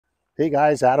Hey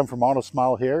guys, Adam from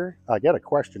Autosmile here. I get a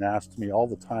question asked to me all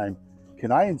the time.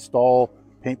 Can I install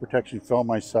paint protection film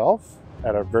myself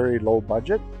at a very low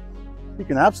budget? You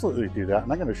can absolutely do that,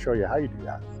 and I'm going to show you how you do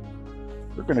that.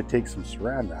 We're going to take some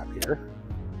saran wrap here,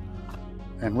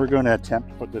 and we're going to attempt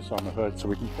to put this on the hood so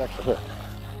we can check the hood.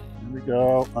 Here we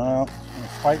go. I'm going to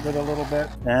fight with it a little bit.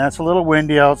 And it's a little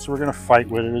windy out, so we're going to fight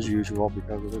with it as usual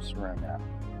because of the saran wrap.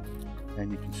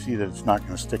 And you can see that it's not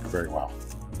going to stick very well,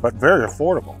 but very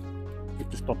affordable.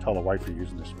 Just don't tell the wife you're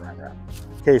using this saran wrap.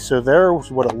 Okay, so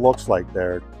there's what it looks like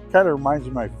there. Kind of reminds me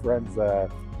of my friend's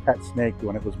pet snake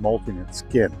when it was molting its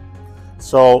skin.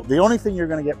 So the only thing you're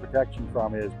going to get protection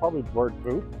from is probably bird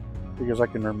poop, because I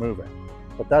can remove it.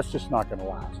 But that's just not going to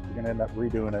last. You're going to end up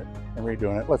redoing it and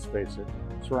redoing it. Let's face it,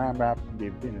 saran wrap can be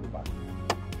a pain in the butt.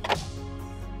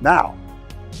 Now,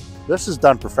 this is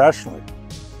done professionally.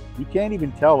 You can't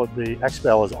even tell that the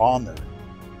XPEL is on there.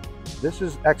 This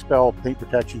is XPEL paint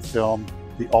protection film,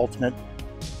 the ultimate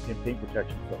in paint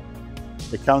protection film.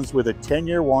 It comes with a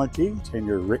 10-year warranty,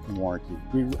 10-year written warranty.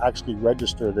 We actually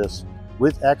register this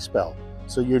with XPEL,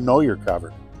 so you know you're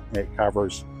covered. It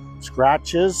covers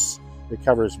scratches, it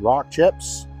covers rock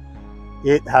chips,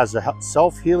 it has a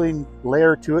self-healing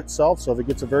layer to itself, so if it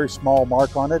gets a very small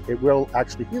mark on it, it will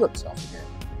actually heal itself again.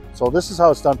 So this is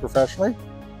how it's done professionally.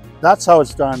 That's how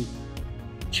it's done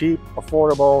cheap,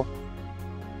 affordable.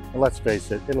 And let's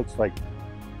face it, it looks like,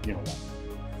 you know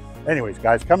what. Anyways,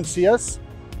 guys, come see us.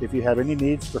 If you have any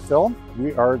needs for film,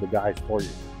 we are the guys for you.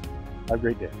 Have a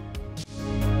great day.